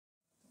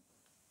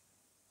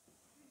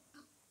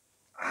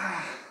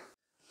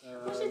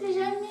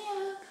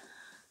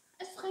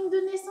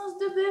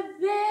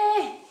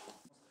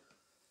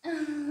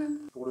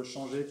veux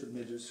changer, tu le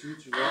mets dessus,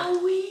 tu vois. Ah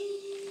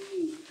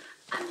oui!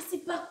 Ah mais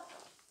c'est pas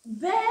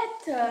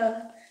bête!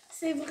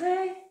 C'est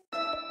vrai!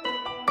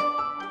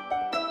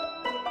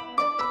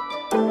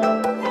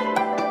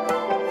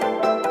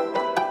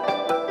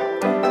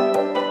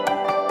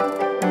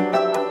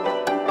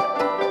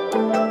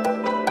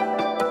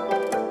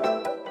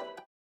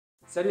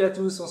 Salut à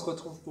tous, on se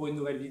retrouve pour une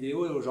nouvelle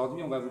vidéo et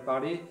aujourd'hui on va vous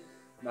parler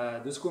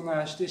de ce qu'on a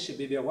acheté chez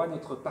Bébé Roi,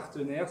 notre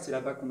partenaire. C'est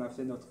là-bas qu'on a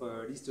fait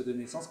notre liste de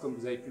naissance, comme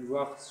vous avez pu le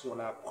voir sur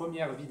la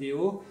première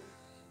vidéo.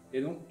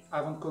 Et donc,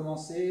 avant de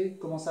commencer,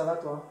 comment ça va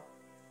toi?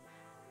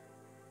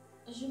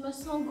 Je me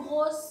sens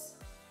grosse.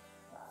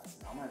 Ah,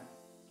 c'est normal.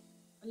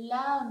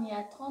 Là, on est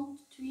à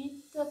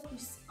 38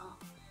 plus 1.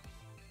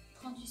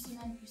 38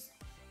 semaines plus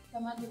 1.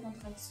 Pas mal de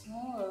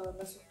contractions,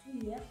 surtout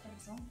hier par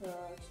exemple,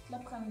 toute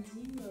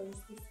l'après-midi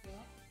jusqu'au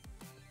soir.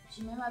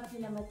 J'ai même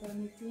appelé la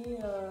maternité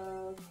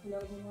pour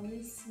leur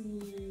demander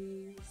si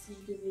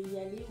je devais y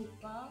aller ou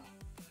pas.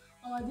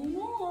 On m'a dit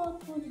non,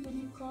 prends du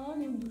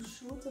Doliprane et une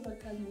douche chaude, ça va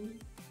calmer.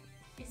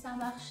 Et ça a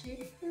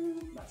marché.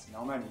 C'est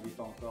normal, il n'est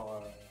pas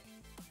encore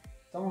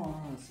temps,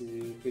 hein.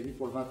 C'est prévu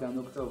pour le 21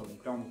 octobre,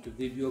 donc là on est que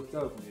début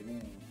octobre, mais bon.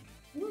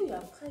 Oui,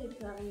 après il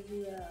peut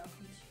arriver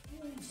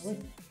quand il faut. Oui.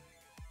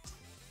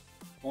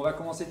 On va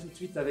commencer tout de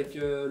suite avec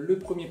le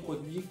premier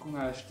produit qu'on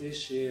a acheté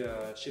chez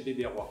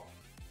Bébé Roi.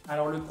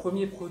 Alors le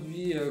premier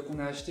produit qu'on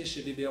a acheté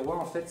chez Bébé Roi,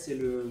 en fait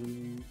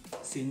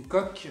c'est une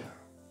coque,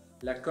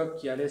 la coque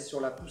qui allait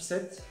sur la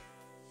poussette.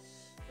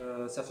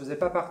 Ça faisait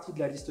pas partie de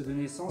la liste de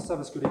naissance, ça,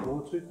 parce que les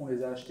gros trucs on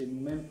les a achetés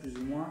nous-mêmes plus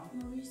ou moins.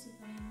 Oui, c'est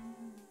pas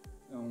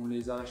mal. On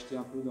les a achetés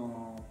un peu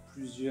dans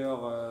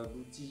plusieurs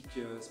boutiques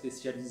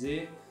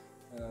spécialisées.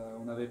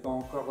 On n'avait pas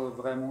encore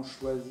vraiment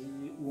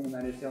choisi où on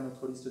allait faire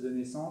notre liste de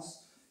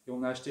naissance. Et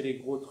on a acheté les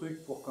gros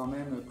trucs pour quand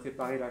même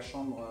préparer la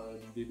chambre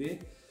du bébé.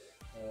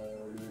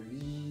 Le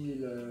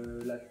lit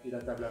et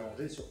la table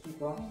allongée surtout,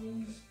 quoi.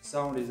 Oui.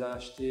 Ça on les a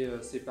achetés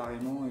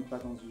séparément et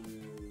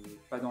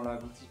pas dans la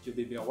boutique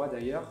Bébé Roi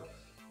d'ailleurs.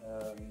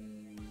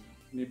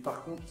 Mais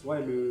par contre,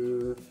 ouais,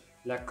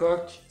 la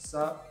coque,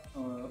 ça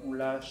on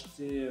l'a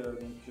acheté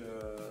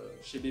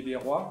chez Bébé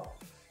Roi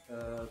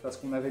parce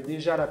qu'on avait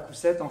déjà la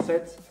poussette en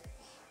fait,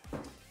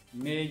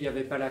 mais il n'y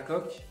avait pas la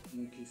coque,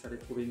 donc il fallait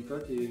trouver une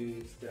coque et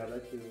c'était là-bas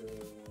que...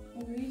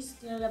 Oui,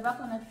 c'était là-bas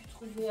qu'on a pu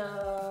trouver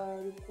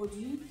le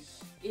produit.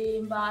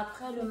 Et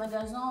après, le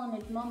magasin,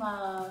 honnêtement,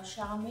 m'a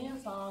charmée.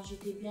 Enfin,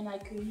 j'étais bien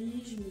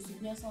accueillie, je me suis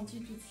bien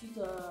sentie tout de suite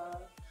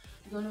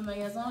dans le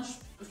magasin.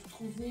 Je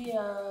trouvais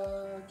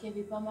qu'il y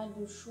avait pas mal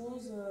de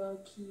choses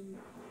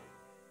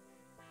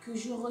que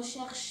je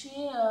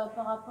recherchais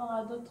par rapport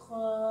à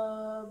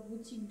d'autres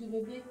boutiques de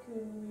bébés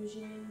que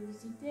j'ai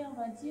visitées, on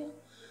va dire.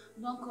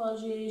 Donc,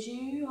 j'ai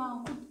eu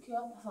un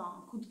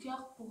coup de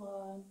cœur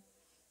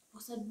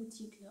pour cette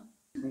boutique-là.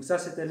 Donc ça,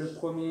 c'était le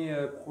premier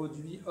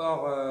produit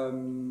hors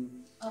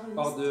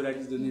de la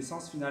liste de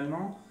naissance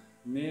finalement,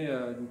 mais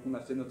donc on a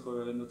fait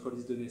notre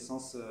liste de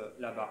naissance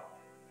là-bas.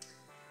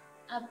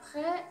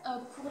 Après,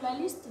 pour la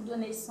liste de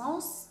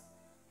naissance,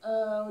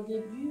 au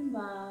début,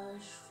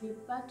 je ne vais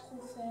pas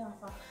trop faire.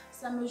 Enfin,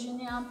 ça me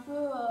gênait un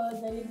peu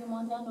d'aller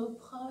demander à nos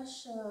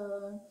proches.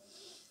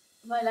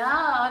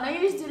 Voilà, on a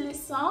une liste de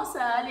naissance,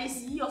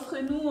 allez-y,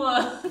 offrez-nous.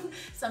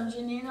 Ça me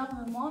gênait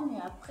énormément,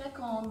 mais après,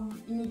 quand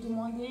ils nous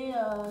demandaient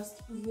ce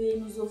qu'ils pouvaient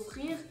nous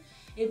offrir,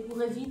 et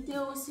pour éviter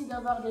aussi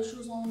d'avoir des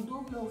choses en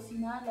double, au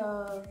final,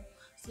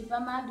 c'est pas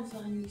mal de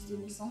faire une liste de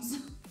naissance.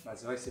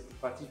 C'est vrai que c'est plus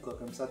pratique, quoi.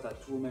 Comme ça, tu as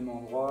tout au même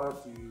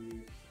endroit.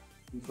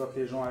 Une fois que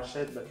les gens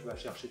achètent, tu vas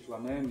chercher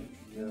toi-même. Et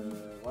puis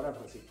voilà,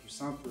 c'est plus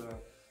simple.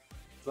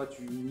 Toi,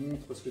 tu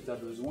montres ce que tu as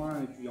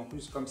besoin. Et puis en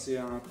plus, comme c'est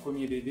un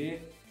premier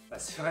bébé,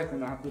 c'est vrai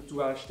qu'on a un peu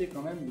tout à acheter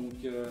quand même,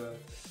 donc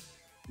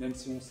même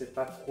si on ne sait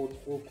pas trop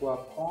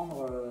quoi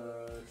prendre,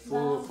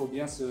 faut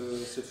bien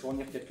se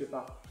fournir quelque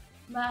part.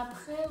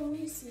 Après,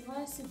 oui, c'est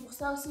vrai, c'est pour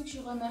ça aussi que je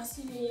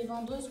remercie les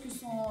vendeuses qui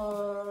sont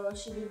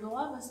chez Bébé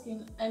Roi parce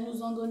qu'elles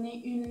nous ont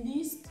donné une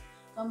liste,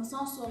 comme ça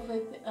on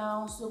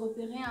se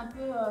repérait un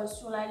peu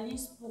sur la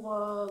liste pour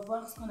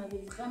voir ce qu'on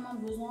avait vraiment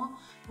besoin,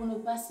 pour ne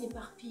pas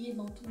s'éparpiller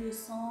dans tous les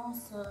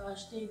sens,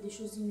 acheter des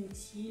choses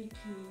inutiles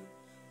qui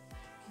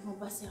vont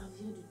pas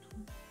servir du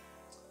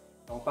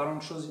tout. En parlant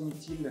de choses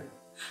inutiles...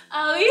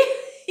 Ah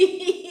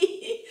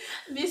oui.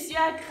 Monsieur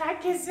a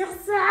craqué sur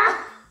ça.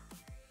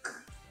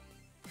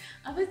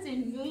 En fait, c'est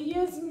une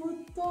veilleuse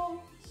mouton.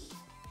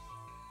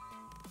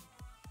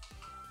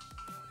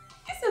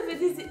 Et ça fait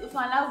des...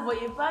 Enfin là, vous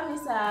voyez pas, mais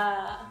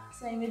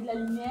ça émet de la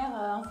lumière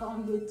en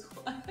forme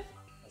d'étoile.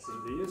 C'est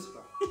une veilleuse,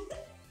 quoi.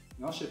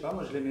 Non, je sais pas,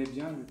 moi je l'aimais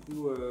bien, du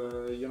coup,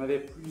 il y en avait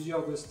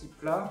plusieurs de ce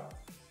type-là.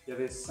 Il y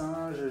avait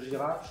singe,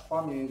 girafe, je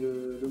crois, mais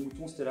le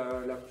mouton c'était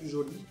la plus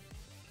jolie.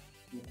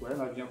 Donc ouais, elle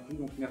m'a bien plu.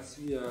 Donc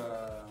merci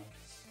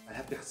à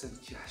la personne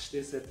qui a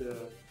acheté cette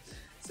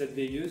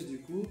veilleuse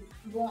du coup.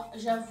 Bon,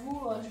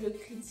 j'avoue, je le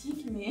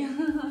critique, mais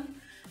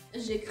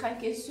j'ai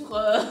craqué sur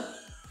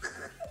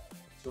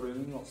sur le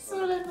nounours.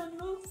 Sur le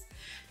nounours.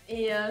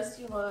 Et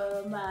sur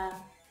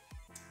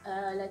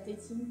la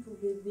tétine pour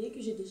bébé que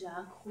j'ai déjà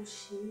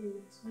accrochée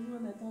et tout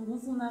en attendant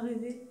son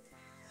arrivée.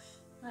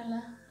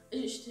 Voilà.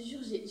 Et je te jure,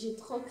 j'ai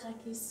trop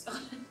craqué sur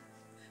le...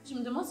 Je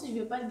me demande si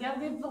je vais pas le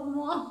garder pour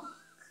moi.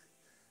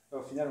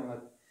 Au final, on a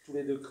tous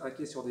les deux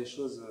craqué sur des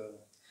choses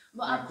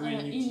Bon, un peu après,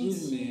 inutiles,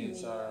 inutile, mais mais...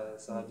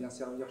 ça va bien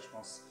servir, je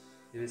pense.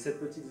 Il y avait cette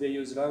petite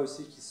veilleuse-là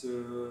aussi qui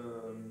se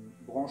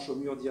branche au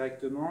mur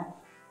directement.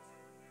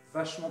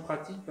 Vachement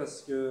pratique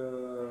parce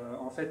que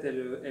en fait,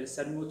 elle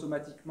s'allume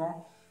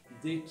automatiquement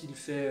dès qu'il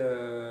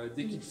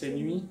fait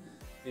nuit.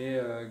 Et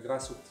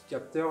grâce au petit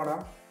capteur là,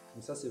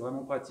 donc ça c'est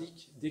vraiment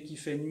pratique. Dès qu'il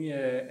fait nuit,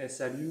 elle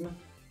s'allume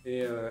et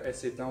elle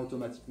s'éteint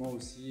automatiquement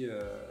aussi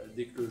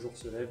dès que le jour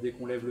se lève, dès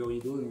qu'on lève le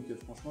rideau. Donc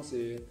franchement,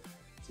 c'est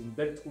une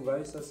belle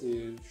trouvaille. Ça, je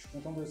suis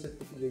content de cette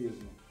petite veilleuse.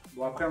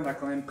 Bon, après, on a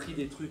quand même pris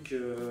des trucs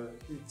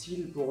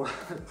utiles pour,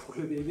 pour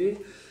le bébé.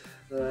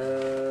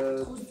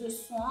 Trousse de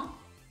soins.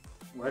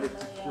 Ouais, les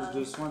petites trousses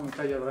de soins. Donc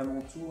là, il y a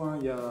vraiment tout. Hein.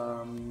 Il y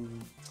a,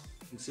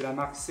 c'est la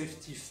marque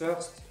Safety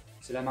First.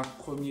 C'est la marque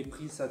premier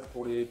prix ça,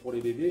 pour les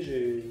bébés.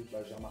 J'ai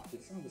remarqué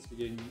ça parce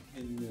qu'il y a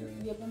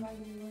Il y a pas mal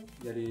de...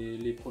 il y a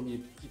les premiers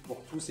prix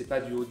pour tout. C'est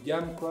pas du haut de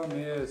gamme, quoi,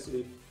 mais c'est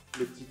les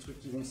petits trucs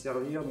qui vont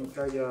servir. Donc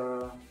là, il y a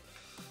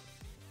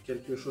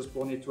quelque chose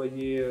pour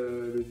nettoyer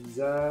le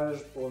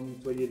visage, pour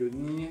nettoyer le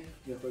nez.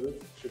 Il y a quoi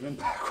d'autre? Je sais même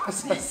pas à quoi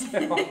ça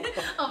sert.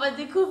 On va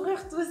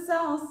découvrir tout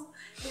ça.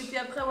 Et puis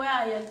après, ouais,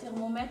 il y a le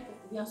thermomètre pour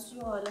bien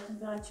sûr la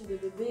température de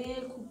bébé,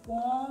 le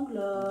coupe-ongle,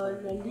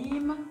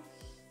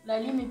 la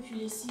lime et puis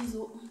les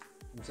ciseaux.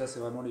 Donc ça, c'est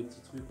vraiment les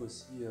petits trucs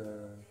aussi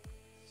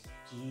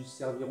qui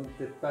serviront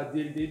peut-être pas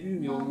dès le début,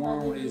 mais Non, au moins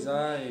on les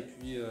a. Et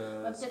puis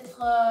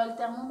peut-être le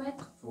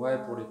thermomètre. Ouais,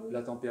 pour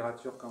la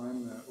température quand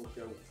même, au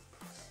cas où.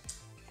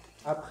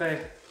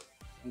 Après,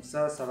 donc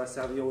ça va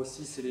servir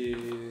aussi, c'est les...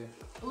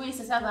 Oui,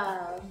 ça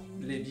va...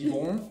 Les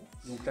biberons.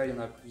 Donc là, il y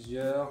en a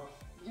plusieurs.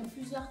 Il y a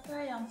plusieurs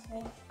tailles en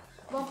fait.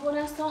 Bon, pour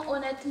l'instant,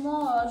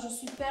 honnêtement, je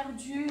suis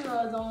perdue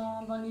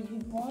dans les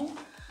biberons.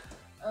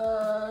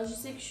 Je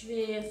sais que je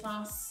vais,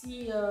 enfin,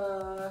 si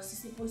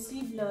c'est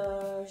possible,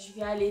 je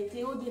vais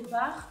allaiter au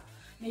départ.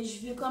 Mais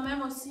je vais quand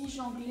même aussi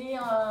jongler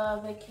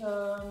avec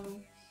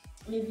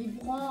les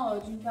biberons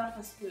d'une part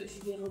parce que je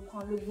vais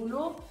reprendre le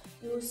boulot.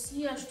 Et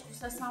aussi, je trouve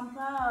ça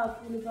sympa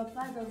pour le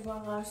papa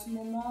d'avoir ce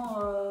moment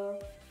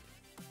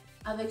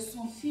avec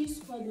son fils,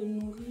 quoi, de le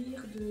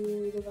nourrir,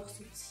 d'avoir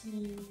ce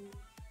petit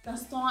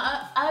instant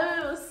à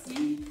eux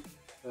aussi.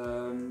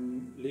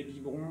 Les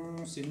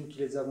biberons, c'est nous qui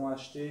les avons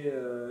achetés.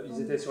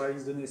 Ils étaient sur la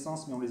liste de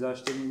naissance, mais on les a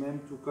achetés nous-mêmes,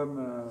 tout comme...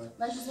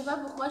 Bah, je sais pas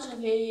pourquoi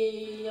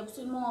j'avais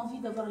absolument envie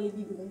d'avoir les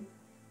biberons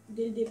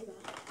dès le départ.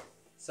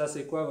 Ça,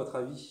 c'est quoi à votre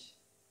avis?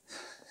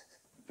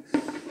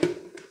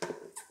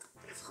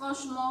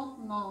 Franchement,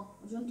 non,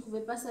 je ne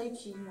trouvais pas ça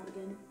utile,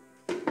 Morgane.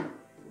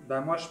 Bah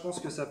moi, je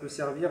pense que ça peut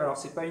servir. Alors,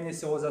 c'est pas une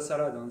rosa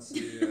salade, hein,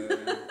 c'est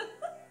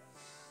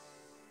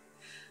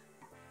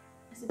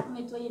pour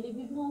nettoyer les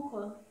biberons,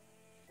 quoi.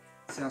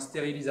 C'est un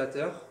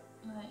stérilisateur.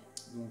 Ouais.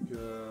 Donc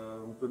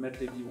on peut mettre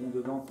les biberons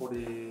dedans pour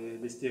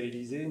les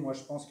stériliser. Moi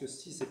je pense que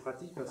si c'est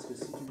pratique parce que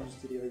si tu ne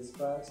stérilises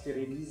pas, si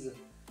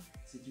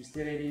tu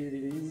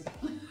stérilises,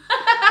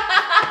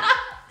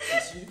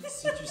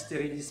 si tu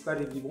stérilises pas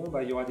les biberons,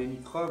 bah, il y aura des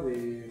microbes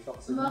et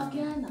forcément...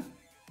 Morgane,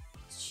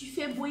 tu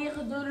fais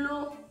bouillir de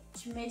l'eau,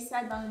 tu mets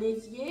ça dans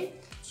l'évier,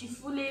 tu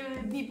fous les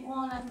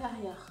biberons à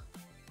l'intérieur.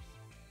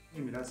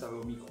 Oui, mais là ça va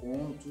au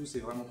micro-ondes, tout, c'est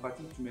vraiment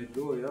pratique, tu mets de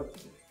l'eau et hop,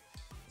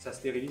 ça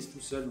stérilise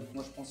tout seul. Donc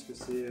moi je pense que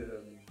c'est...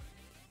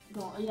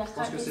 Bon, il a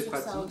craqué sur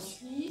pratique. ça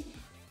aussi.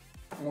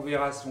 On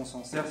verra si on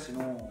s'en sert,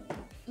 sinon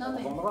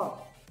on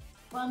vendra.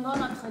 Pendant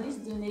notre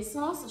liste de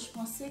naissance, je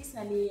pensais que ça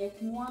allait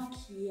être moi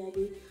qui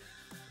allait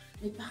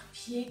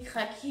m'éparpiller,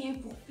 craquer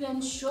pour plein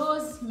de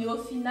choses. Mais au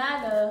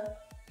final,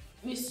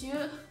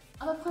 monsieur,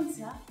 on va prendre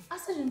ça. Ah,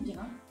 ça j'aime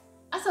bien.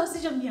 Ah, ça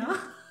aussi j'aime bien.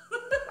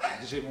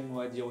 J'ai mon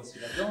mot à dire aussi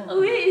là-dedans.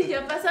 Oui, il n'y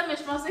a pas ça, mais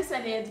je pensais que ça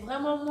allait être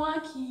vraiment moi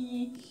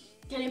qui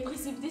allait me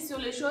précipiter sur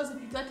les choses. Et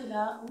puis toi, tu es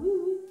là, oui,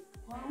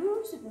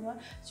 c'est pas mal.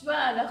 Tu vois,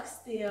 alors que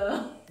c'était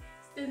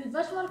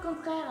vachement le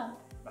contraire.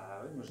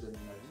 Bah oui, moi je donne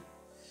mon avis.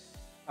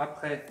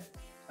 Après,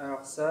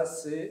 alors ça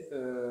c'est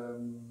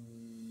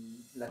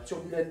la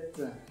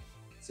turbulette.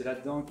 C'est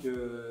là-dedans que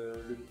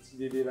le petit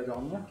bébé va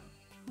dormir.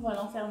 On va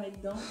l'enfermer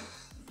dedans.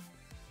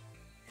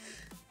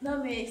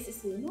 Non mais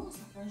c'est immense,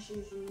 enfin,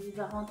 il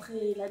va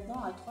rentrer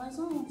là-dedans à 3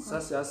 ans. Quoi. Ça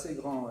c'est assez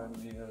grand, ouais,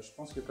 mais je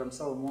pense que comme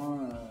ça au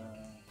moins,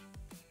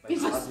 il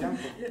sera bien.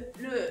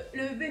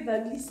 Le bébé va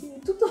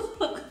glisser tout au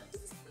fond.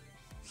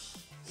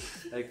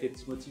 Avec les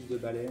petits motifs de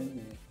baleine.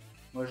 Et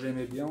moi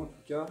j'aimais bien en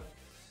tout cas.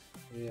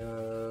 Et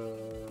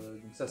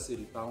donc ça c'est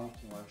les parents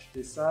qui ont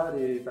acheté ça,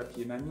 les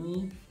papiers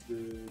mamie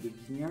de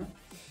Bignin.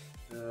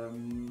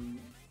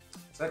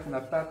 C'est vrai qu'on n'a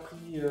pas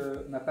mis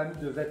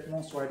de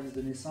vêtements sur la liste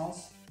de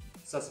naissance.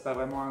 Ça c'est pas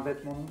vraiment un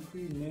vêtement non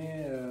plus,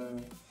 mais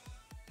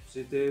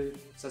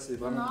ça c'est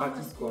vraiment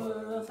pratique parce quoi.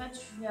 Que, en fait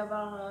je vais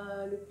avoir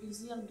le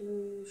plaisir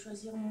de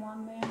choisir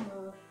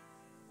moi-même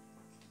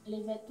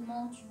les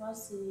vêtements, tu vois,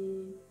 c'est...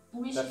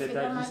 Oui, t'as fait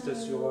ta liste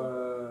sur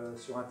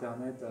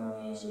internet.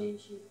 Oui,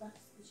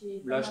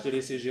 j'ai là je t'ai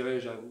laissé gérer,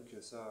 j'avoue que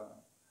ça...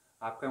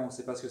 Après, on ne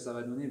sait pas ce que ça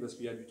va donner parce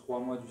qu'il y a du 3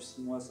 mois, du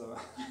 6 mois,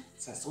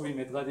 ça se trouve, il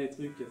mettra des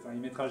trucs, enfin, il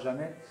mettra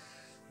jamais.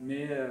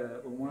 Mais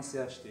au moins, c'est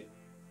acheté.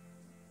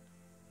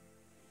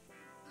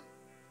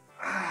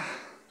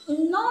 Non,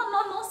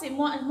 non, non, c'est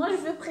moi. Moi, je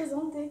veux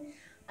présenter.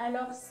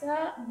 Alors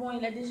ça, bon,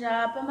 il a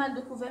déjà pas mal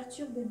de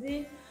couvertures,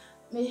 bébé.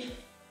 Mais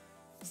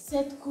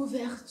cette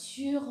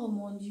couverture, oh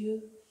mon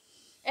Dieu,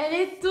 elle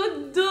est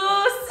toute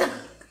douce.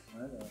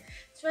 Ouais, bah.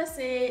 Tu vois,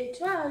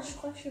 je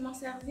crois que je vais m'en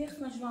servir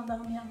quand je vais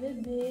endormir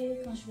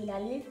bébé, quand je vais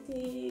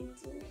l'allaiter et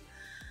tout.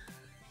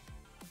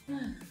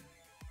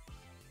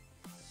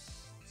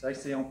 C'est vrai que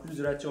c'est en plus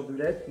de la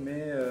turbulette,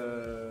 mais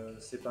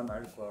c'est pas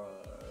mal, quoi.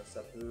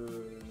 Ça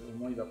peut, au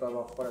moins, il va pas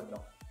avoir froid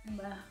là-dedans.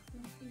 Bah,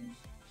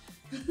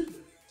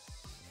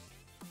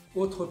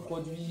 Autre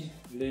produit,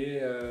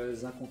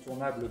 les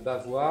incontournables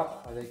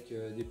bavoirs avec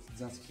des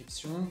petites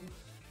inscriptions.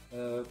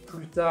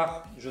 Plus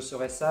tard, je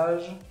serai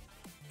sage.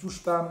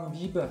 Touche pas à mon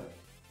bib.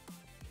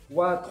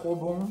 Ouah, trop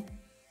bon.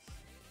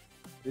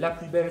 La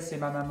plus belle, c'est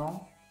ma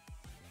maman.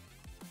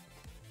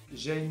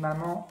 J'ai une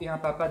maman et un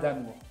papa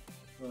d'amour.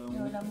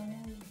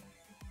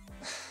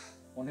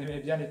 On aimait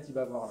bien les petits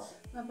bavards là.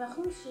 Bah, par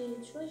contre,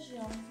 tu vois, j'ai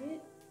enlevé,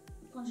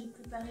 quand j'ai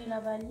préparé la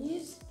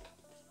valise,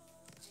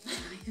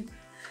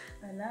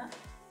 voilà,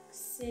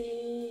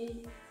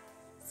 c'est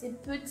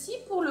petit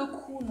pour le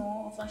coup,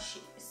 non? Enfin, je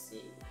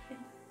sais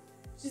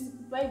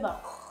pas, il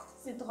va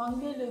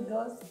s'étrangler le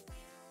gosse.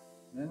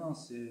 Mais non,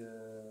 c'est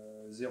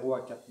 0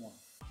 à 4 mois.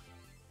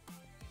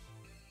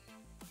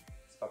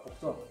 C'est pas pour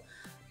toi.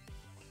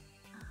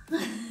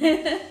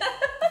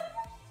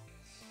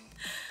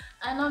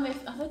 Ah non, mais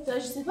en fait,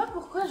 je sais pas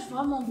pourquoi je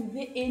vois mon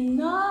bébé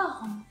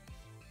énorme.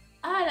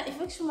 Ah là, il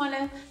faut que je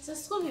m'enlève. Ça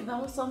se trouve, il va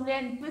ressembler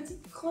à une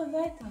petite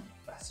crevette.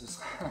 Bah, ce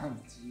sera un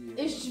petit...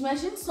 Et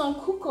j'imagine son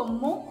cou comme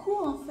mon cou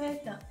en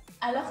fait.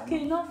 Alors que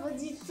non, pas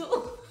du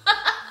tout.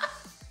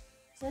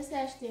 Ça, c'est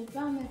acheté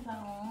par mes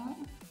parents.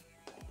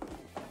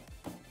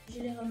 Je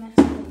les remercie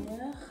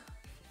d'ailleurs.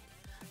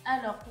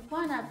 Alors,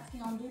 pourquoi on a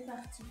pris en 2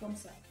 parties comme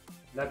ça?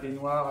 La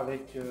baignoire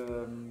avec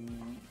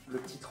le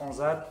petit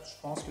transat, je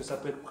pense que ça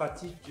peut être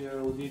pratique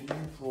au début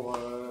pour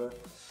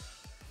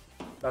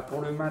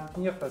le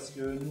maintenir parce que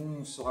nous on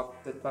ne saura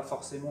peut-être pas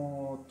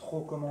forcément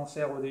trop comment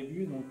faire au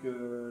début, donc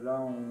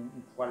là on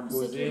pourra le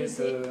poser,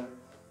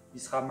 il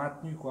sera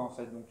maintenu quoi en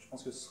fait, donc je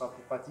pense que ce sera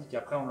plus pratique.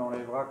 Après on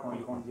l'enlèvera quand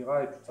il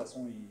grandira et puis de toute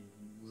façon il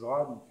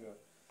bougera, donc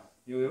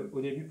et au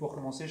début pour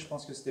commencer je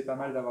pense que c'était pas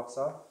mal d'avoir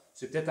ça.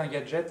 C'est peut-être un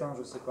gadget, hein,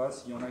 je sais pas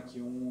s'il y en a qui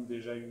ont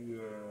déjà eu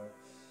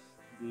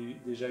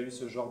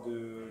ce genre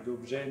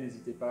d'objet,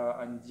 n'hésitez pas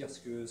à nous dire ce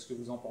que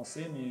vous en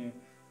pensez, mais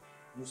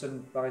nous ça nous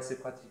paraissait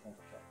pratique en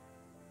tout cas.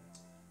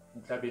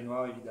 Donc la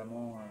baignoire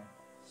évidemment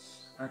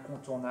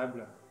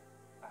incontournable.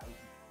 Ah, oui.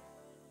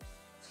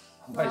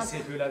 On va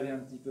essayer de le laver un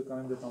petit peu quand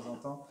même de temps en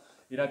temps.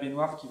 Et la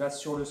baignoire qui va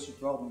sur le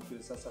support, donc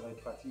ça va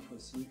être pratique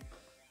aussi.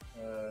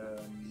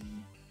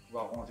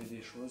 Pouvoir ranger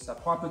des choses. Ça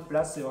prend un peu de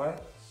place, c'est vrai.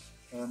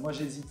 Moi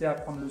j'ai hésité à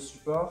prendre le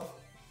support.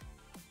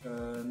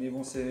 Mais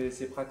bon,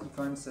 c'est pratique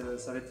quand même, ça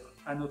va être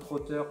à notre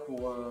hauteur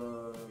pour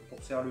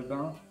faire le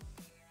bain.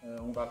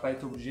 On va pas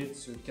être obligé de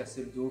se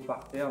casser le dos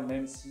par terre,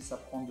 même si ça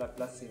prend de la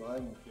place, c'est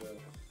vrai. Donc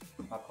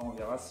après, on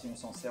verra si on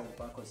s'en sert ou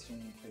pas, quoi, si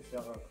on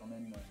préfère quand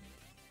même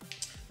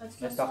De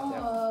toute mettre par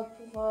terre.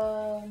 pour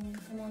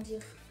comment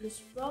dire, le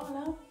support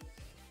là,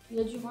 il y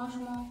a du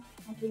rangement.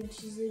 On peut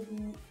l'utiliser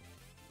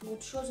pour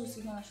autre chose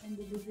aussi dans la chambre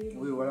de bébé.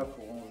 Oui, voilà,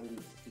 pour ranger les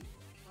petits trucs.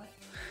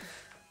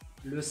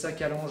 Le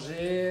sac à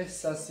langer,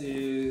 ça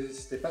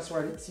c'était pas sur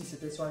la liste, si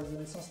c'était sur la liste de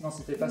naissance, non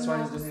c'était pas sur la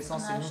liste de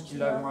naissance, c'est nous qui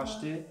l'avons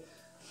acheté.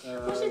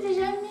 Moi j'ai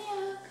déjà mis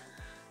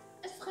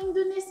la fringue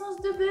de naissance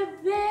de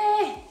bébé.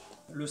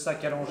 Le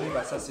sac à langer,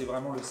 bah, ça c'est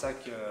vraiment le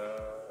sac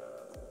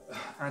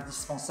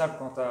indispensable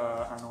quand tu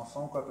as un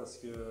enfant, quoi, parce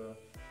que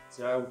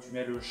c'est là où tu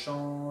mets le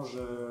change,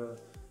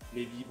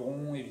 les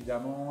biberons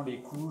évidemment,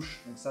 les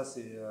couches, donc ça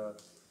c'est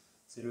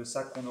le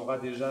sac qu'on aura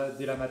déjà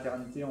dès la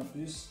maternité en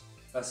plus.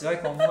 Bah, c'est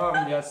vrai qu'en noir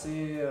il est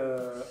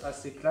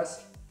assez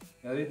classe.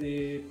 Il y avait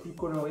des plus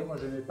colorés, moi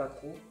j'aimais pas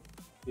trop.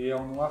 Et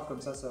en noir comme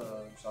ça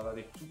va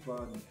avec tout quoi.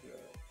 Donc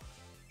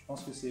je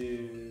pense que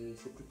c'est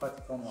plus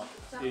pratique en noir.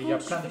 Et il y a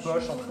plein de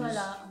poches en plus.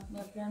 Voilà, il y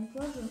a plein de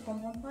poches, je ne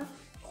comprends pas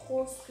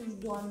trop ce que je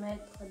dois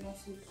mettre dans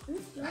ces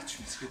trucs là. Ah,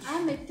 tu mets ce que tu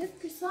veux. Mais peut-être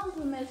que ça on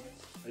peut mettre.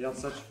 Regarde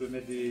ça, tu peux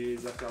mettre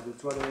des affaires de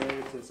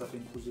toilette, ça fait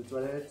une trousse de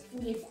toilette.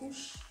 Ou les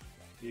couches.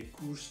 Les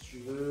couches si tu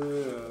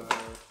veux.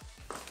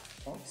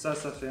 Ça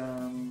fait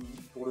un...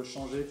 Pour le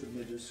changer, tu le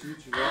mets dessus,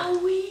 tu vois. Ah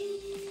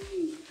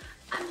oui.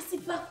 Ah mais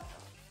c'est pas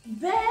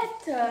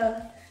bête.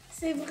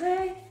 C'est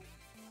vrai.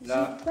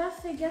 Là, j'ai pas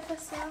fait gaffe à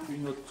ça.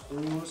 Une autre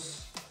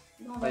trousse.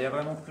 Non, Il y a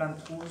vraiment plein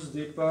de trousses,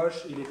 des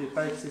poches. Il n'était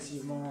pas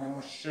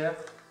excessivement cher.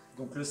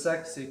 Donc le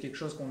sac, c'est quelque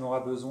chose qu'on aura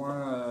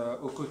besoin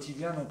au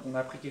quotidien. Donc on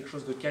a pris quelque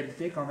chose de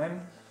qualité quand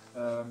même.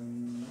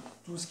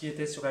 Tout ce qui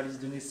était sur la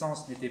liste de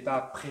naissance n'était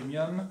pas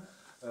premium.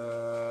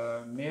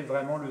 Mais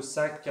vraiment le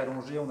sac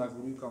allongé, on a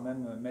voulu quand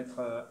même mettre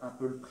un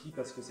peu le prix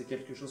parce que c'est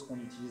quelque chose qu'on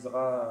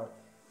utilisera,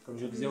 comme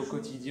je le disais, au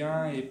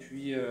quotidien et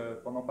puis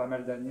pendant pas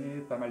mal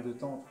d'années, pas mal de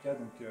temps en tout cas.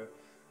 Donc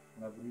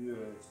On a voulu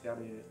faire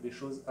les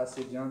choses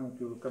assez bien.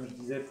 Donc, comme je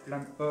disais, plein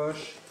de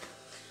poches.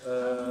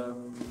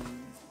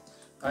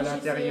 À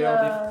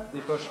l'intérieur,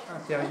 des poches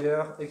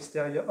intérieures,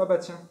 extérieures. Oh bah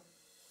tiens.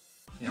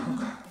 Et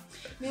encore.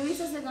 Mais oui,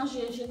 ça c'est quand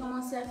j'ai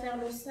commencé à faire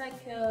le sac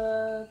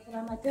pour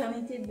la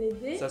maternité de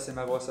bébé. Ça c'est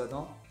ma brosse à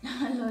dents.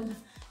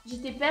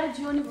 J'étais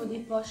perdue au niveau des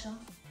poches. Hein.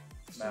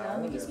 Bah, là,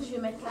 mais qu'est-ce que je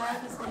vais mettre là?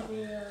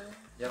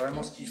 Il y a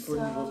vraiment ce qu'il faut au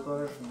niveau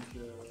poche.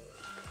 Donc,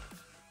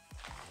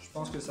 je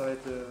pense que ça va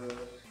être...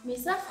 Mais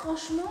ça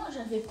franchement,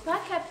 j'avais pas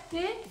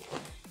capté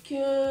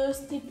que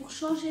c'était pour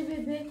changer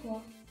bébé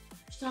quoi.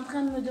 J'étais en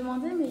train de me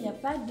demander mais il n'y a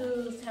pas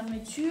de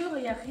fermeture,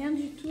 il n'y a rien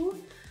du tout.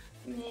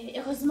 Mais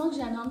heureusement que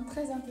j'ai un homme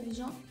très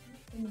intelligent.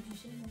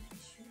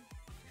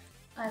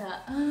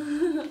 Voilà.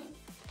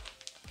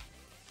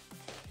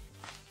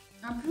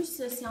 En plus,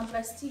 c'est en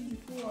plastique, du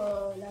coup,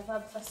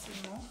 lavable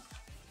facilement.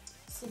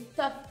 C'est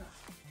top.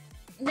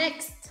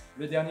 Next.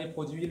 Le dernier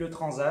produit, le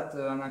transat,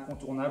 un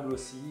incontournable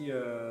aussi.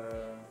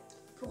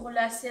 Pour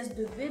la sieste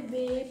de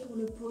bébé, pour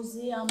le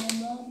poser un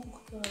moment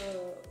pour que...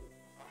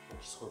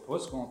 Qu'il se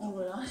repose quoi.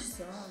 Voilà,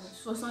 c'est ça. De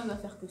toute façon, il va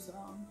faire que ça.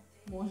 Hein.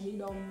 Manger,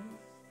 dormir.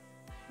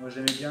 Moi,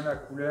 j'aimais bien la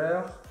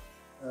couleur.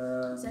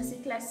 Ça,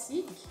 c'est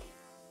classique.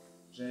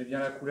 J'aimais bien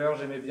la couleur,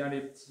 j'aimais bien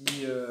les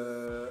petites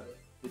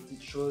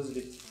choses,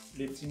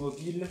 les petits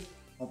mobiles.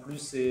 En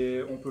plus,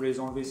 on peut les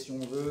enlever si on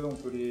veut, on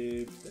peut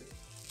les...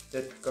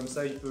 Peut-être comme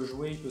ça, il peut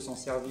jouer, il peut s'en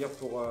servir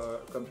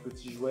comme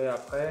petit jouet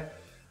après.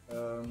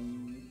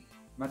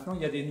 Maintenant,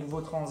 il y a des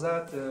nouveaux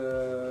transats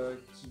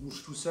qui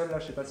bougent tout seuls. Là,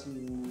 je ne sais pas si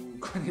vous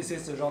connaissez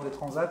ce genre de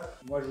transat.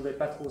 Moi, je ne voulais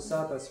pas trop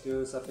ça parce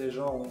que ça fait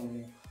genre...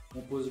 On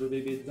pose le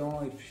bébé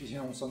dedans et puis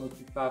on s'en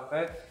occupe pas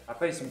après.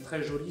 Après, ils sont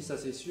très jolis, ça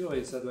c'est sûr,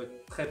 et ça doit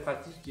être très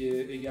pratique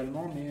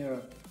également, mais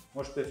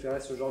moi je préférais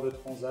ce genre de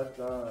transat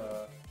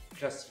là,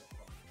 classique.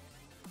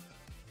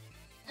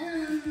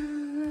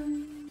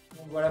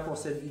 Donc voilà pour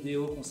cette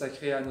vidéo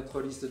consacrée à notre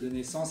liste de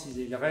naissance.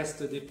 Il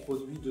reste des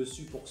produits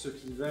dessus pour ceux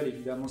qui veulent.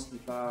 Évidemment, ce n'est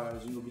pas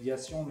une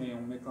obligation, mais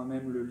on met quand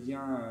même le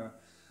lien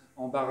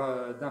en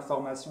barre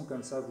d'informations,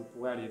 comme ça vous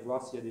pourrez aller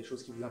voir s'il y a des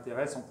choses qui vous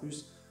intéressent. En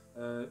plus,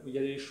 il y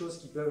a des choses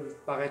qui peuvent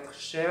paraître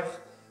chères,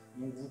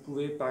 donc vous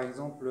pouvez par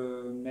exemple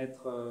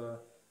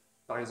mettre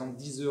par exemple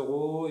 10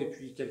 € et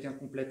puis quelqu'un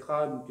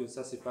complétera, donc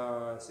ça c'est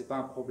pas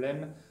un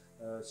problème.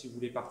 Si vous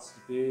voulez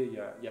participer,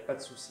 il n'y a pas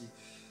de souci.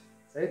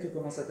 Ça y est, tu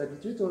commences à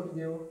t'habituer toi aux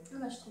vidéos? Ah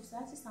bah, je trouve ça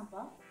assez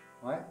sympa.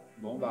 Ouais,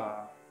 bon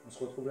bah on se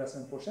retrouve la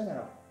semaine prochaine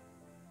alors.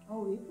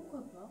 Oh oui,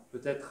 pourquoi pas.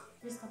 Peut-être.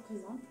 Je serai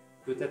présente.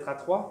 Peut-être à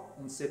 3,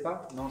 on ne sait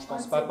pas. Non, je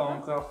pense pas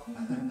encore.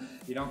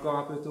 Il est encore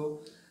un peu tôt.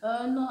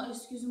 Non,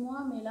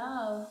 excuse-moi, mais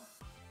là...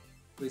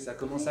 Oui, ça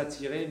commence à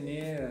tirer,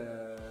 mais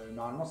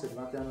normalement c'est le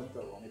 21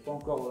 octobre. On n'est pas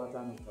encore au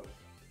 21 octobre.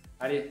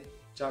 Allez,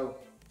 ciao!